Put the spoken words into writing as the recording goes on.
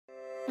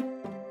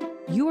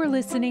You are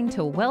listening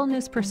to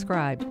Wellness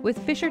Prescribed with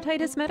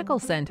Fisher-Titus Medical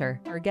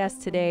Center. Our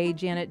guest today,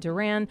 Janet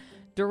Duran,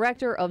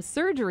 Director of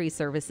Surgery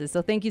Services.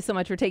 So thank you so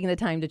much for taking the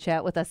time to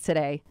chat with us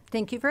today.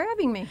 Thank you for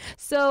having me.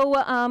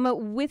 So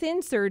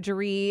within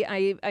surgery,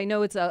 I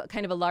know it's a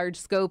kind of a large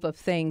scope of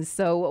things.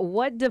 So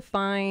what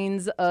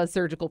defines a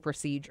surgical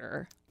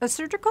procedure? A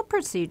surgical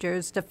procedure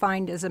is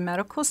defined as a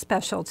medical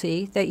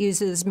specialty that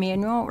uses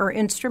manual or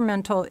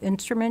instrumental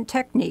instrument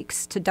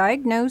techniques to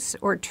diagnose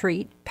or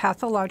treat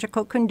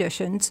pathological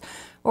conditions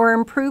or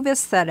improve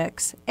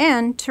aesthetics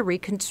and to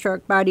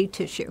reconstruct body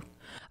tissue.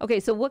 Okay,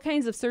 so what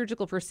kinds of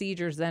surgical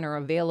procedures then are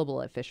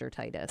available at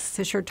Fisher-Titus?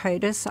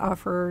 Fisher-Titus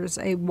offers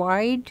a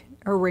wide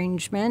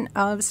arrangement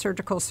of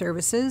surgical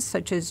services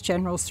such as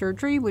general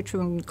surgery, which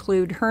will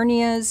include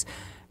hernias,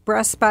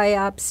 breast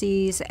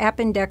biopsies,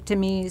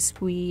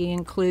 appendectomies. We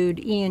include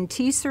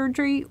ENT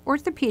surgery,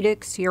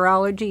 orthopedics,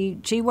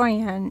 urology,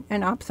 GYN,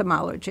 and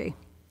ophthalmology.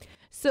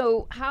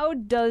 So how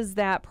does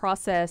that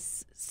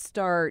process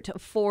start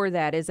for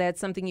that? Is that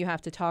something you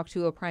have to talk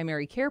to a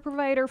primary care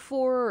provider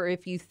for? Or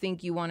if you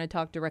think you want to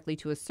talk directly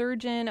to a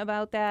surgeon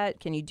about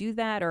that, can you do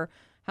that? Or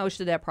how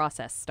should that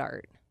process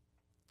start?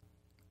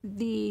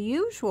 The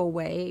usual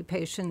way a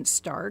patient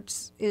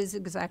starts is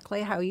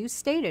exactly how you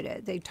stated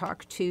it. They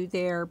talk to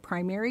their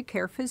primary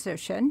care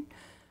physician,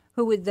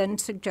 who would then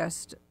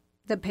suggest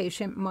the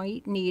patient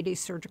might need a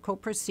surgical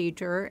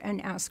procedure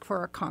and ask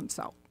for a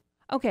consult.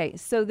 Okay,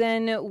 so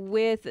then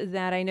with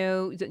that, I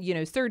know,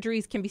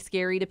 surgeries can be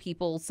scary to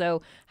people.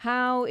 So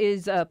how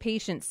is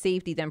patient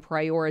safety then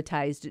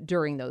prioritized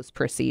during those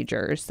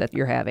procedures that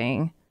you're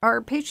having? Our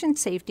patient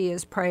safety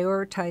is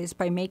prioritized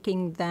by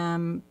making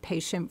them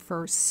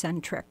patient-first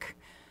centric.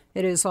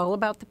 It is all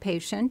about the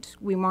patient.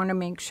 We want to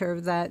make sure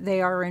that they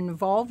are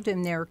involved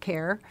in their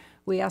care.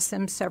 We ask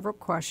them several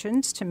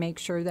questions to make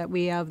sure that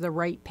we have the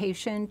right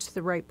patient,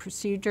 the right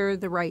procedure,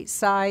 the right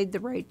side, the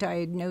right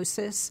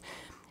diagnosis.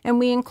 And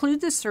we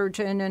include the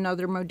surgeon and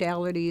other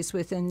modalities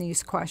within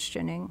these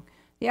questioning.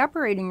 The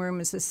operating room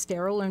is a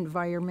sterile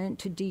environment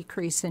to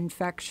decrease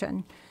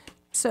infection.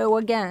 So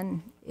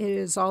again, it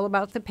is all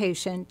about the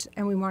patient,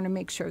 and we want to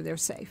make sure they're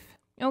safe.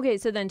 Okay,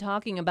 so then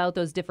talking about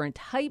those different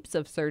types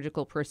of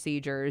surgical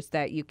procedures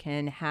that you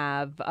can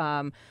have,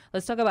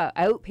 let's talk about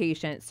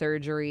outpatient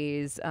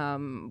surgeries.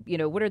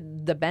 What are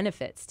the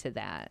benefits to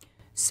that?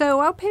 So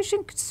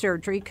outpatient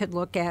surgery could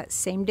look at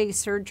same-day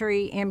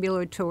surgery,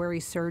 ambulatory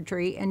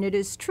surgery, and it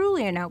is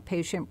truly an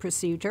outpatient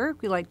procedure.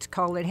 We like to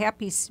call it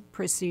happy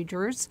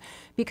procedures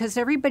because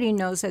everybody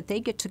knows that they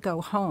get to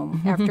go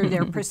home after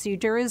their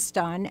procedure is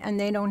done and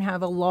they don't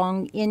have a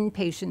long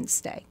inpatient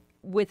stay.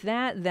 With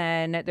that,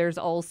 then, there's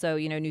also,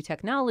 new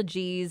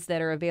technologies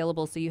that are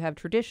available. So you have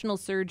traditional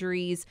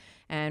surgeries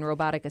and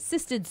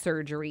robotic-assisted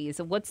surgeries.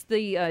 What's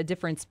the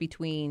difference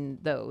between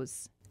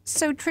those?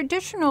 So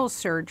traditional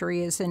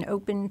surgery is an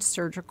open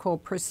surgical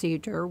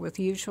procedure with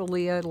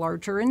usually a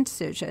larger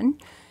incision.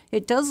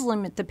 It does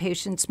limit the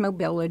patient's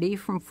mobility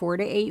from 4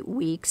 to 8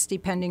 weeks,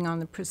 depending on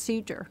the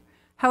procedure.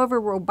 However,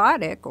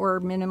 robotic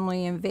or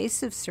minimally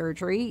invasive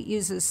surgery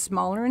uses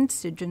smaller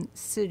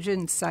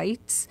incision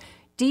sites,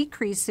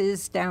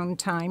 decreases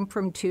downtime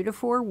from 2 to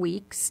 4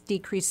 weeks,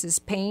 decreases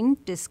pain,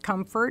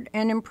 discomfort,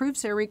 and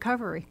improves their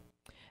recovery.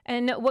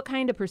 And what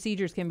kind of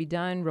procedures can be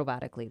done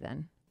robotically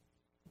then?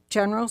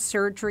 General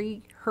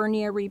surgery,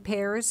 hernia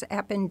repairs,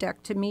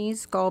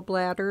 appendectomies,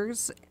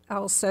 gallbladders,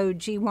 also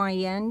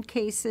GYN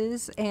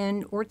cases,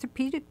 and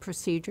orthopedic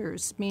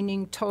procedures,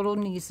 meaning total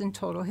knees and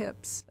total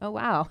hips. Oh,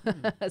 wow.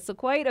 So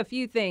quite a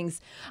few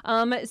things.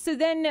 So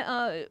then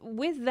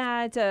with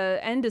that,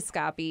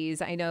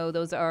 endoscopies, I know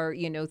those are,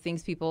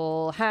 things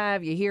people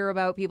have. You hear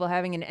about people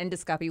having an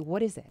endoscopy.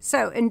 What is it?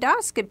 So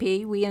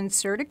endoscopy, we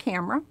insert a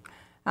camera.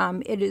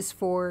 It is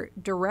for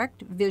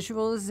direct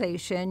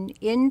visualization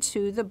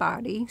into the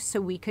body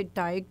so we could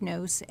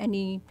diagnose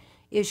any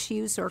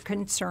issues or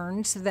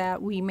concerns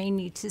that we may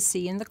need to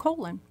see in the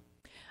colon.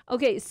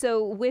 Okay,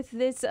 so with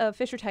this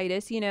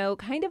Fisher-Titus,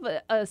 kind of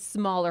a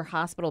smaller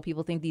hospital,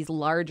 people think these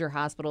larger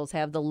hospitals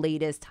have the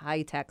latest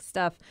high-tech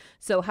stuff.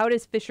 So how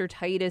does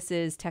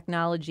Fisher-Titus's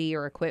technology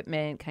or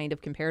equipment kind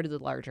of compare to the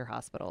larger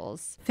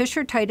hospitals?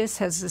 Fisher-Titus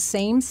has the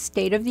same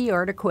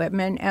state-of-the-art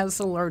equipment as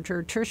the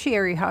larger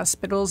tertiary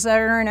hospitals that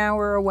are an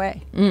hour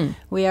away.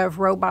 We have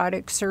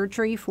robotic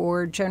surgery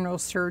for general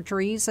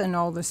surgeries and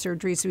all the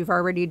surgeries we've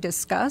already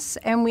discussed,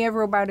 and we have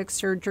robotic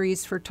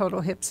surgeries for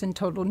total hips and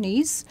total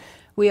knees.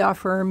 We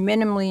offer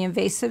minimally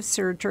invasive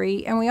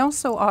surgery, and we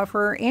also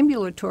offer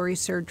ambulatory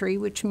surgery,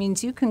 which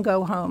means you can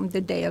go home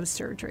the day of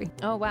surgery.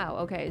 Oh, wow.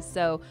 Okay.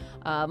 So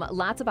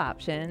lots of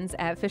options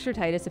at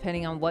Fisher-Titus,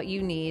 depending on what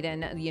you need.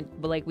 And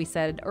like we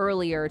said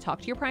earlier,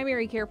 talk to your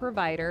primary care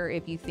provider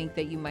if you think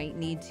that you might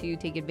need to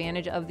take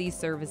advantage of these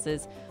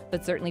services.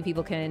 But certainly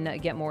people can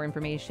get more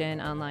information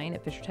online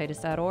at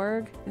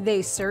fishertitus.org.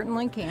 They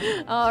certainly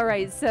can. All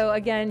right. So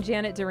again,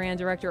 Janet Duran,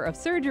 Director of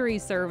Surgery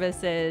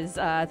Services,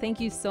 thank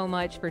you so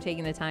much for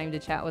taking the time to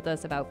chat with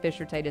us about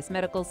Fisher-Titus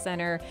Medical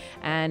Center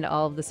and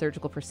all of the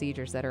surgical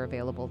procedures that are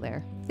available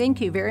there.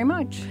 Thank you very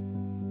much.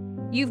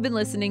 You've been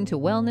listening to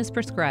Wellness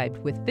Prescribed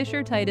with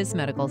Fisher-Titus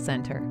Medical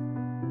Center.